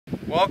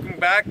Welcome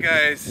back,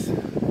 guys.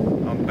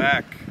 I'm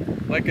back.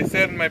 Like I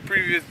said in my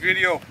previous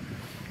video.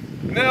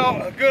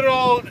 Now, the good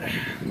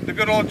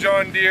old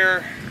John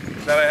Deere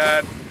that I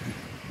had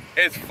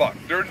is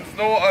fucked. There's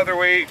no other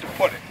way to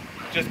put it.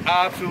 Just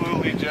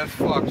absolutely just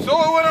fucked. So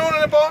I went out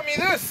and I bought me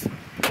this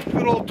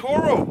good old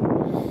Toro.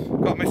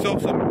 Got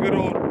myself some good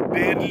old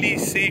deadly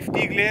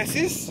safety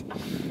glasses.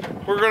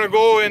 We're gonna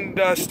go and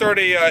start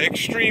a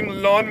extreme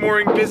lawn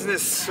mowing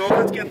business. So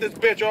let's get this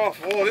bitch off.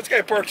 Oh, this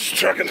guy parked his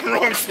truck in the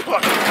wrong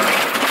spot.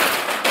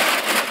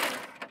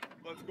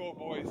 Let's go,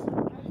 boys.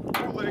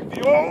 Bootleg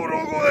diesel. Oh,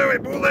 don't go that way.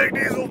 Bootleg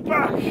diesel's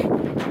back.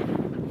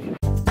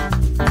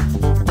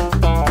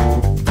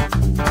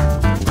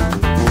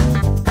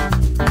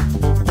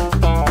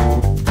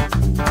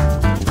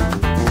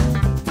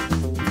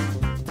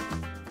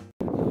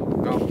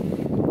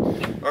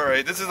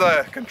 Alright, this is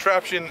a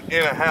contraption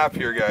and a half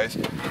here, guys.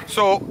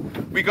 So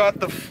we got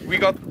the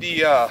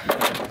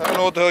I don't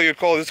know what the hell you'd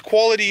call this,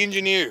 quality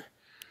engineered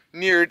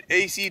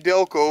AC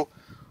Delco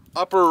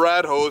upper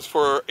rad hose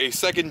for a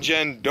 2nd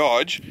gen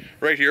Dodge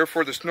right here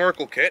for the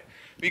snorkel kit.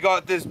 We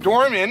got this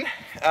Dorman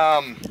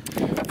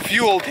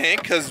fuel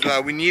tank because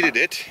we needed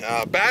it.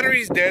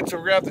 Battery's dead, so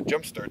we're gonna have to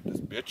jump start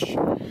this bitch.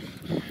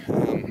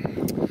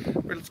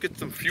 Let's get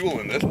some fuel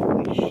in this.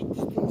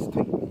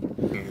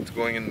 It's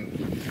going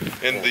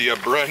in the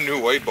brand new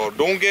white ball.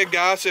 Don't get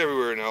gas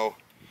everywhere now.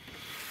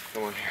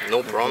 Come on.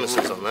 No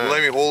promises on that.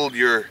 Let me hold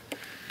your...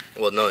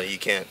 Well, no, you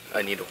can't.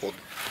 I need to hold.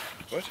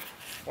 What?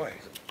 Why?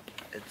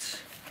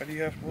 It's... How do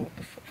you have... What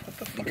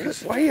the fuck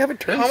because is... Why do you have it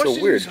turned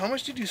so weird? How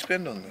much did you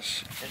spend on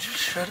this? Just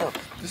shut up.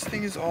 This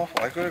thing is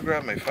awful. I could have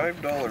grabbed my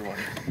 $5 one.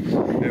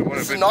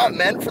 It's not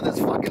meant for this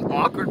fucking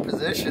awkward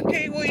position.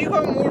 Okay, well you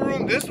got more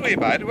room this way,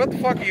 bud. What the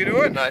fuck are you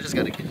doing? No, I just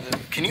gotta...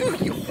 Can you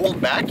hold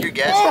back your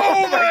gas?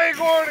 Oh my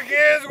god, the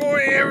gas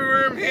going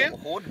everywhere, man.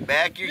 Hold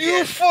back your gas.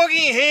 You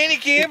fucking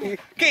handicap.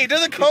 Okay, it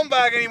doesn't come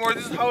back anymore.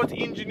 This is how it's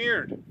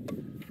engineered.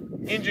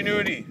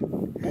 Ingenuity.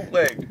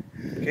 Bootleg.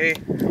 Okay?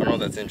 I know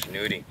that's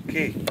ingenuity.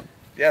 Okay.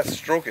 Yeah,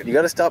 stroke it. You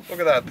gotta stop. Look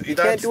at that. You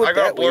can't do it I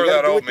gotta that way. blur You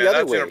that gotta do out, it the man. other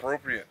That's way.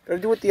 inappropriate. Gotta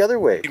do it the other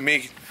way.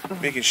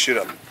 Making shit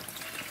up.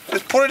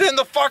 Just put it in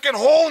the fucking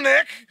hole,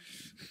 Nick.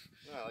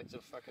 No, I like to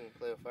fucking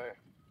play a fire.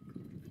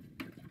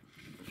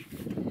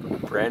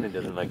 Brandon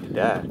doesn't like to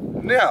die.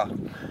 Yeah.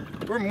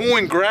 We're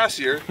mowing grass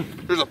here.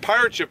 There's a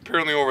pirate ship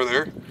apparently over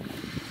there.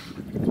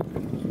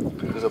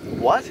 There's a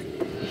what?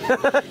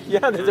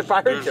 Yeah, there's a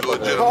pirate ship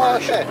over there. Oh,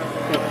 okay.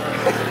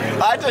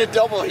 I had to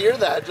double hear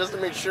that just to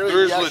make sure that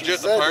There's legit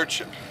the pirate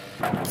ship.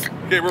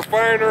 Okay, we're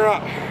firing her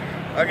up.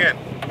 Again.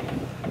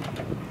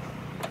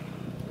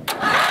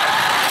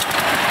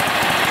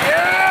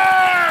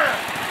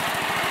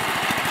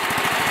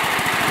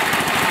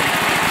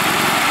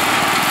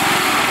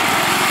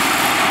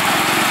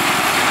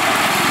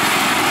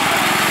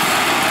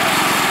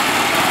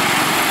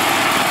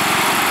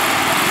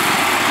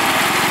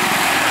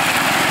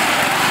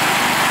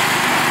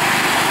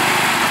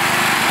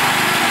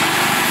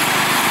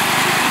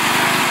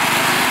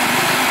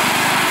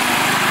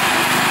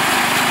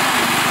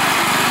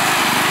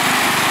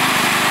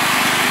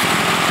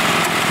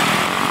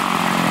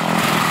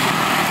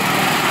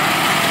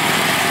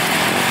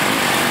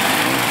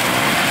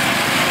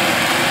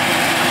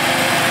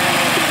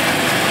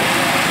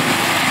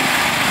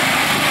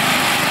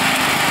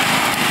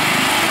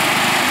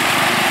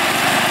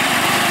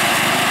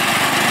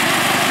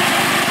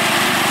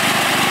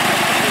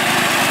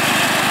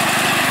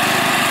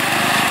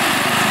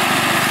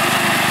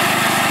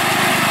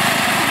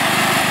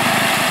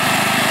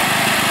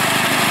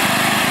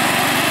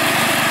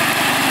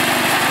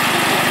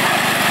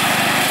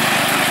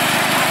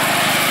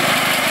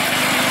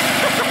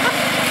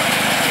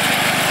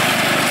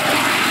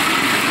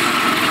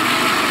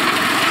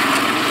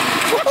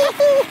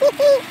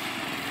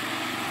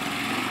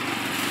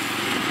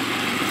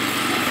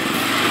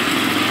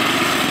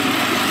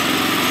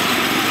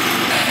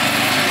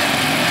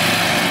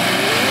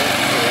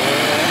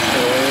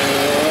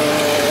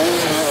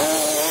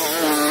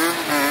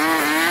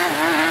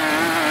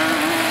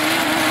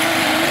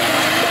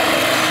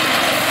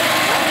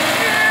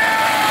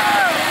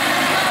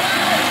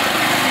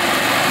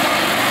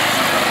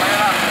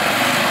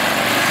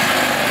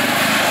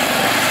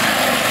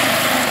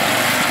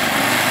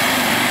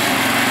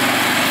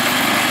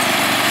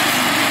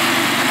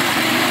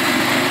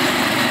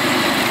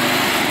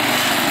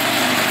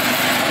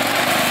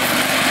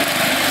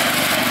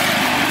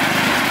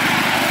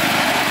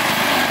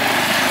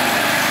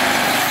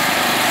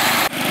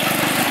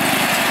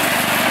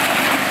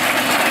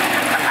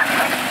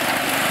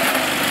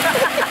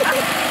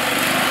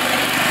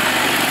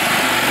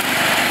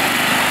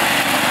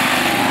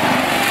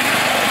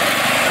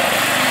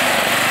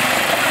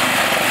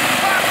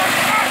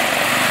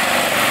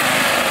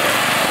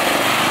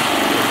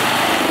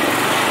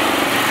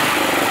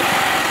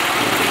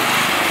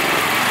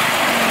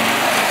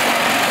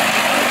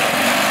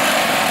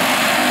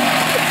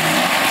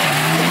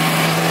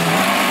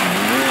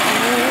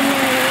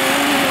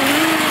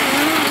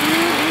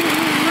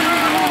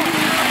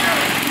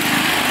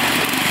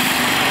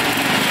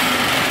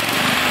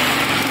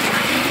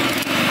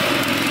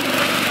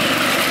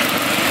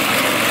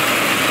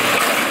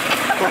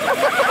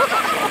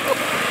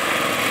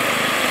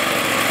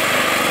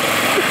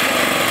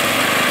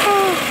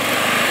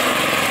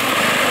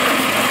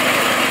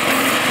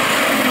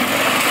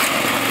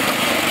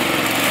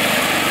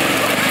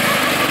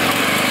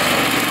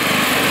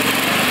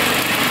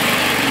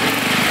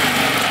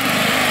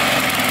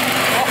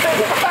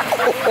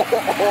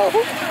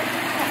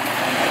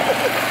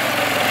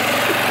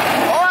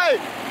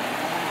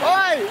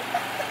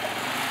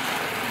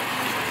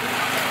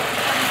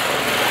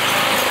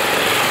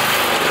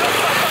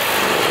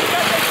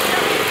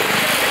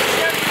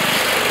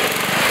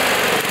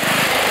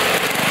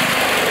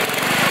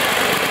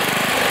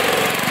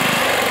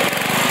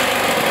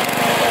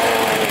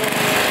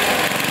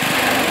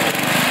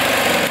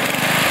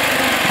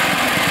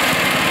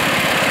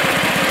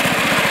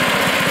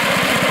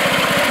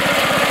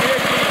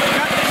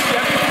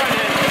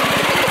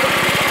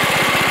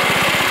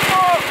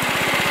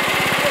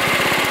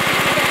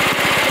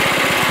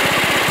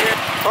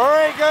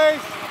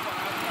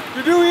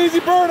 easy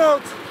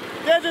burnouts.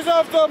 Get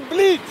yourself some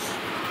bleach.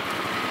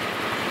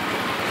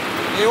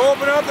 You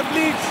open up the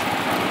bleach.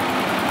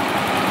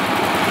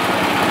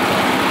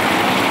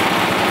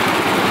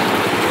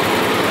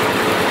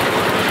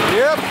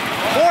 Yep.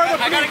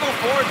 I gotta go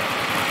forward.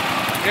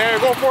 Yeah,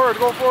 go forward,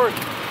 go forward.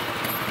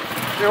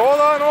 Okay, hold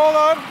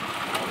on.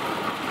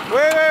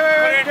 Wait.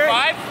 Put it in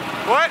 5?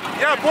 What?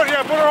 Yeah, put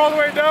her all the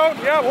way down.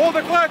 Yeah, hold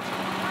the clutch.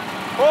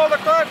 Hold the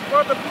clutch,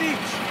 got the bleach.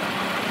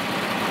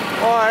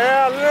 Oh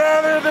yeah,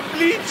 lather the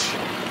bleach.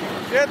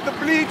 Get the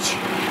bleach.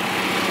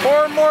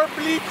 Pour more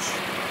bleach.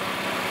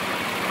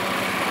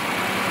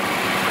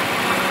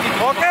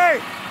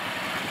 Okay.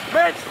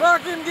 Bitch,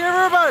 fucking give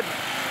her, bud.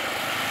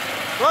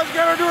 Let's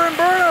get her doing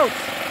burnouts.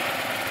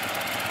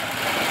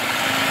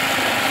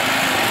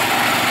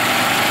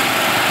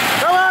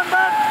 Come on,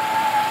 bud.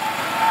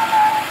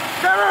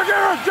 Get her,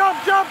 jump,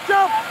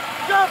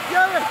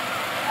 get it.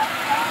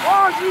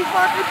 Oh, she's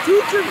fucking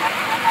teaching.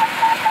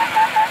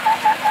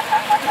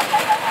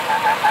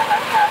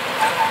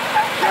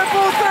 Get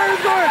both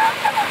tires going.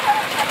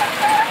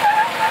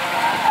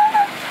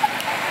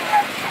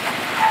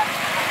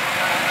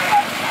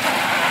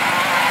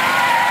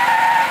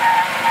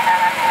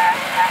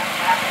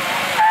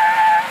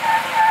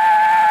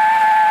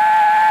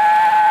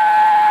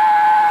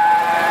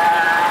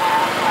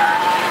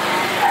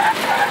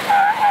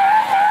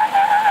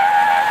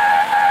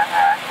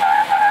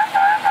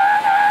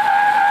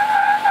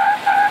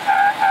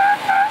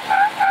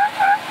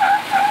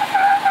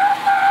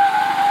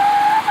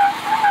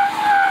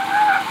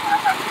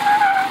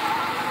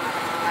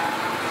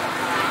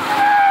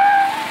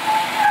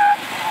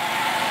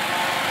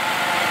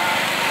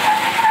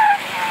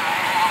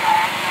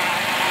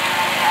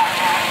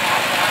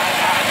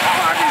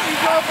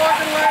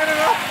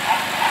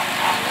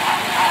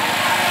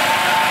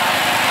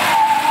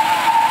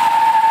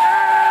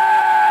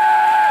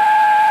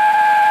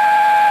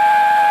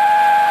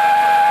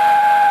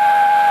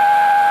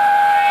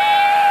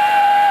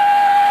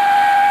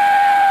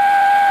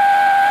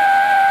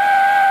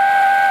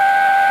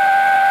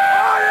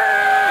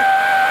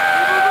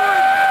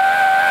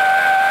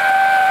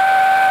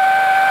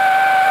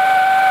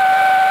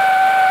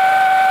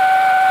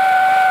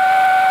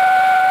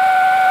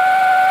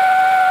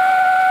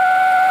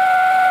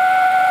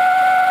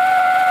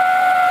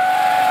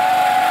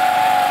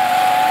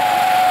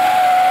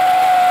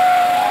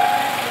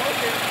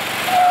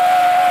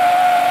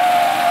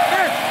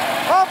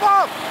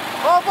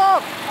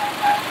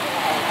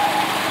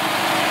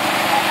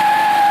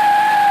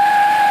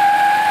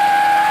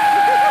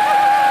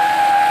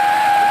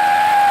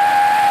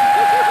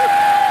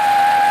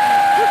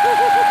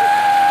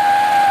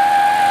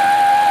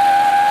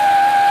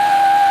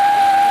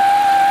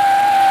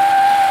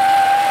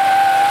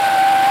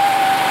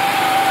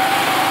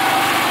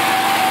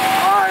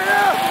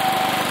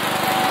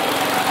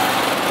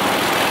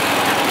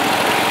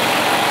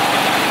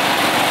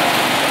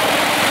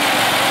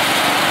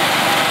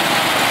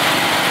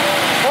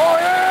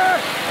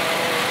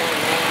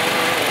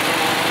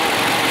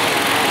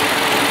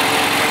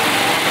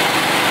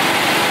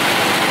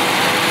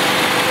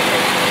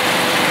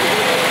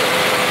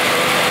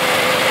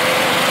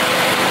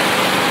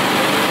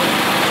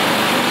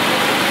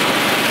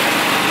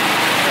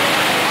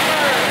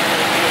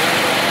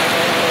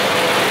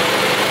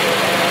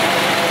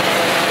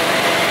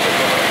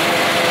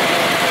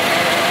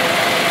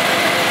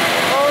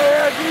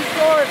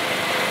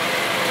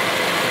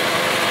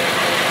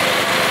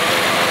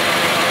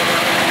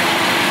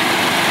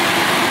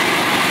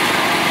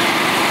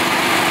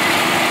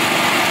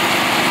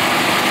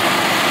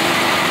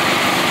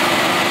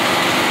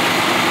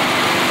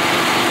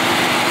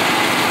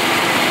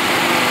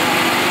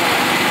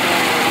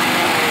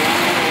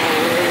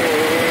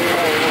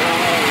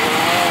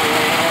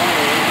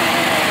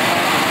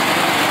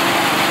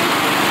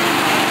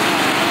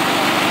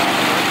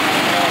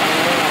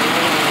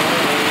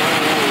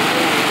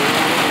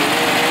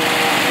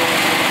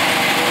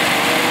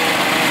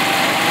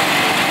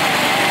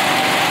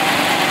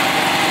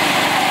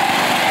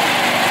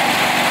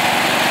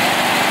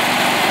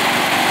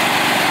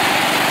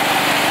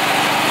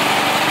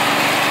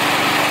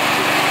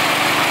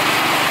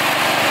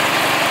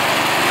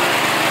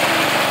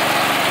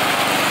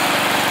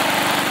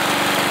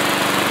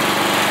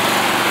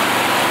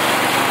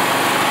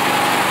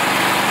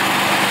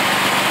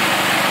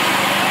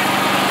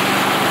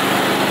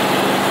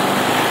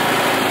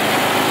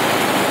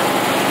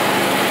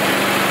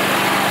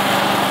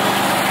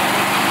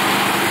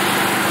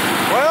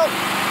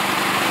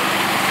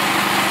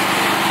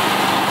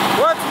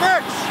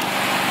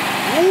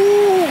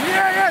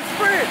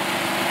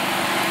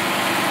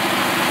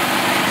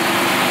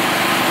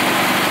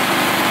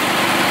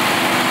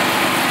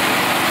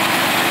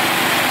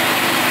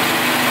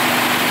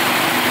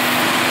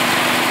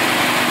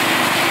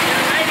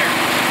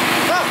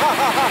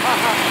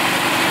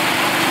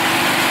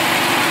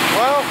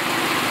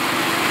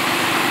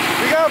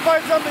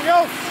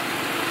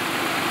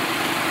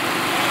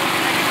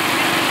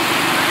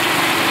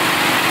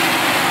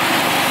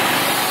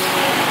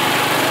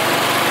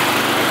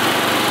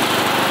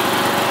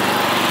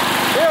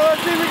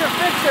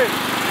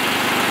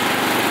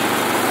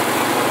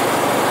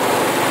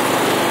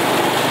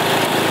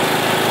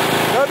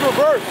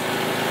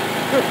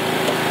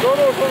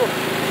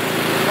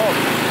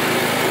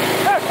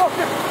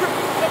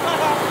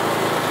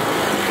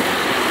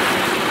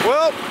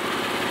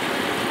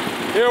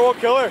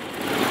 killer.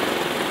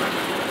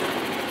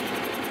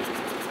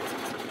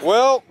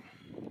 Well,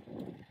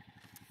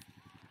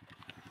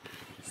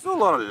 still a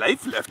lot of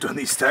life left on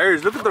these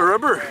tires. Look at the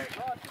rubber.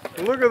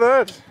 Look at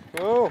that.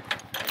 Oh.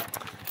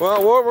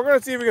 Well, we're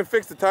gonna see if we can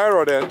fix the tie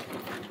rod end.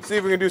 See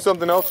if we can do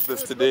something else with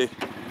this today.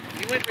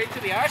 You went right to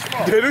the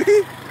asphalt. Did we?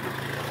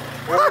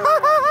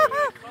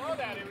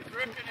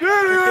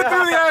 Dude, we went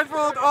through the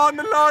asphalt on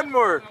the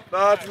lawnmower.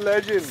 That's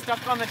legend.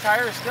 Stuck on the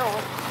tire still.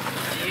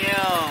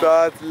 Yeah.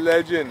 That's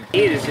legend.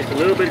 It is just a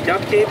little bit of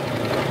duct tape,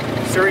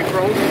 Surrey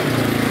chrome.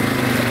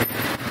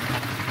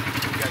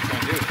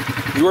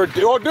 You were,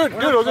 oh dude,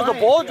 it was just a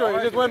ball joint.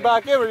 You just went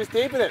back in. We're just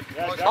taping it.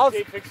 Yeah, duct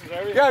tape fixes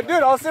everything. Yeah,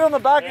 dude, I'll sit on the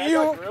back of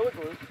you.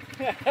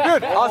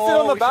 Dude, I'll sit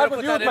on the back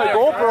with you with my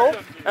GoPro,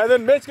 and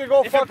then Mitch can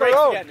go fuck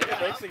around. If it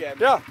breaks again.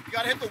 Yeah. You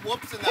gotta hit the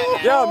whoops in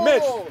that. Yeah,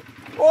 Mitch.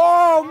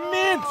 Oh,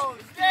 mint.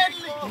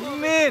 Deadly.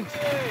 Mint.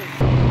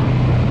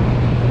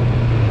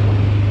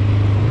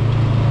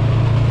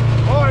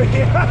 Oh,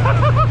 yeah.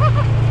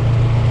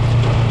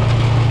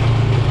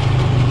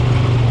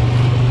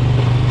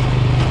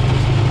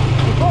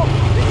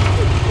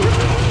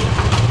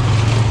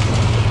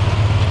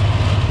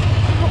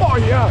 Oh,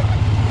 yeah.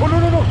 Oh, no.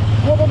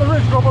 Go up on the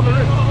ridge,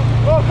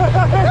 Oh.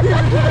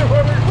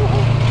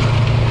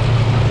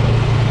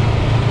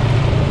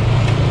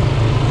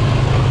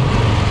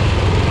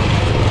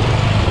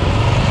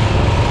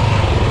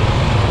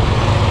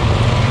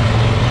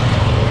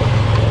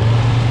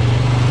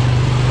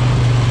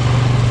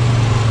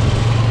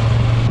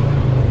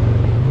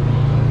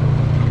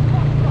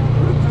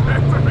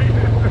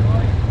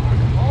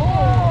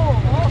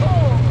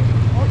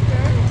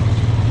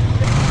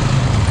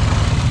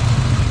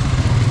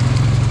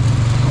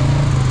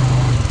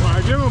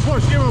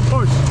 Give him a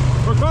push.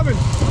 We're coming.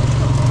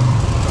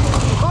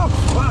 Oh,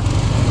 fuck.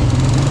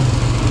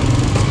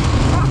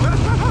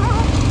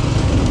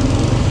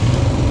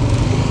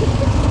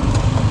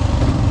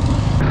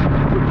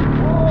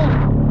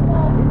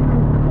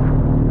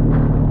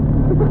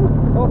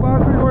 How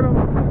fast are we going on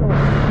the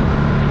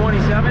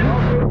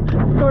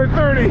 27. Going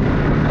 30.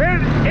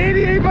 And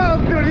 88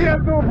 miles, dude. He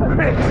has no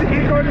brakes.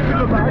 He's going into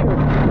the back.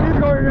 He's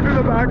going into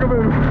the back of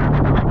him.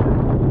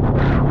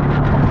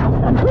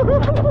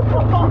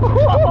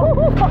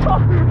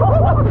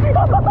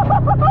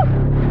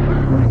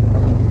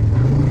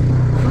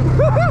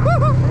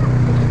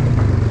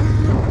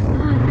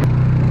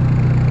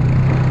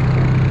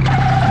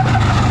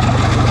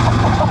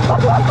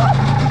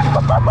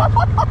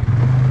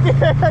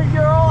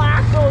 Your whole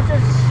axle is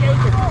just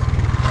shaking.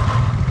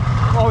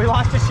 Oh, we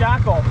lost a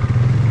shackle.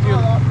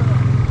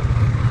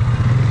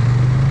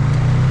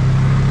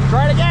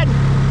 Try it again.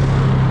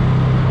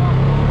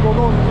 Go.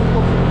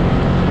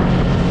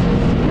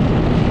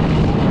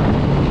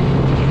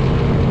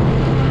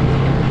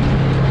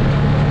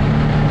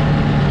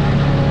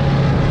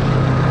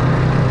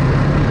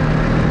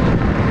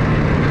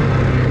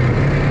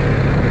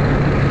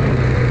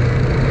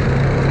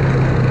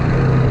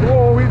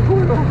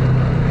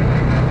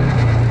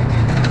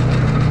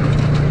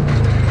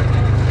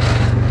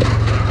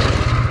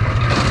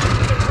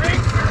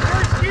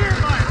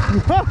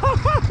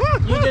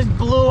 You just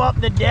blew up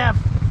the depth.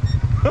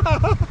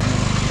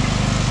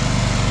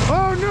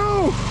 Oh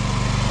no!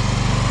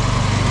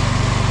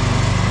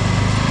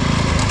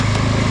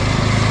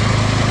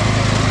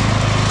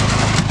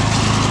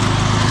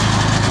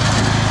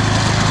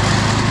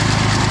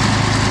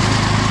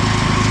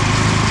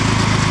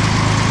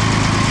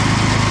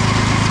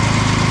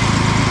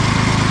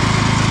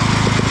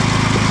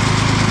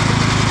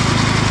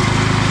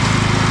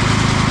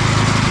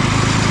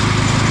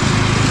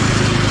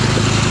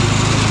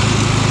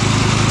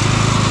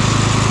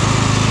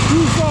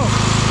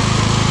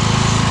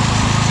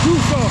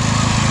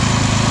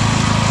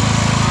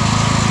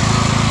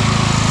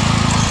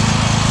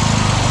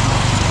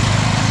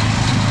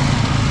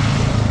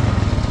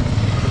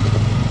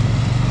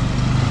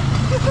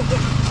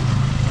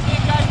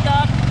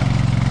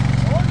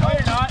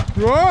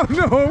 Oh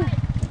no!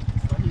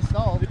 He's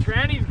stalled. The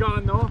tranny's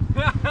gone though.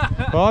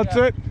 Well, that's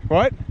it.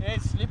 What? Yeah,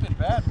 it's slipping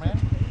bad, man.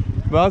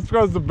 That's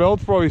because the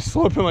belt's probably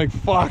slipping like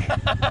fuck.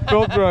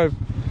 Belt drive.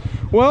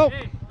 Well,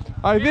 Hey,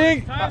 I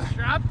think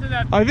strapped to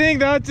that. I think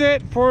that's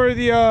it for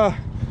the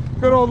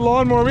good old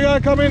lawnmower. We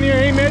gotta come in here,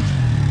 hey Mitch,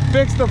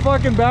 fix the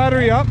fucking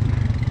battery up.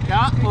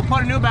 Yeah, we'll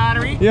put a new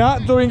battery. Yeah,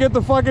 so we can get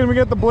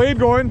the blade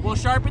going. We'll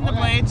sharpen the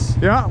blades.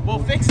 Yeah.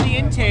 We'll fix the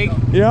intake.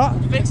 Yeah.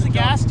 Fix the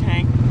gas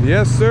tank.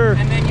 Yes, sir.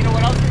 And then you know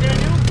what else we're gonna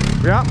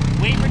do? Yeah.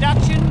 Weight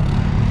reduction,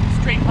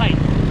 straight pipe.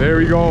 There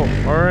we go.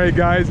 All right,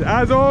 guys.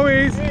 As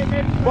always,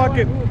 fuck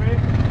it.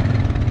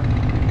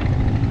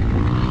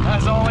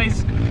 As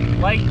always,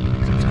 like,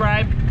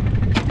 subscribe,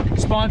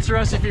 sponsor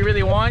us if you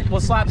really want.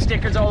 We'll slap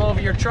stickers all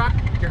over your truck,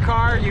 your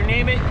car, you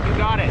name it, you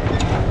got it.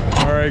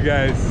 All right,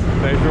 guys.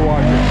 Thanks for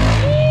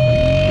watching.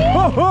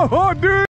 Dude.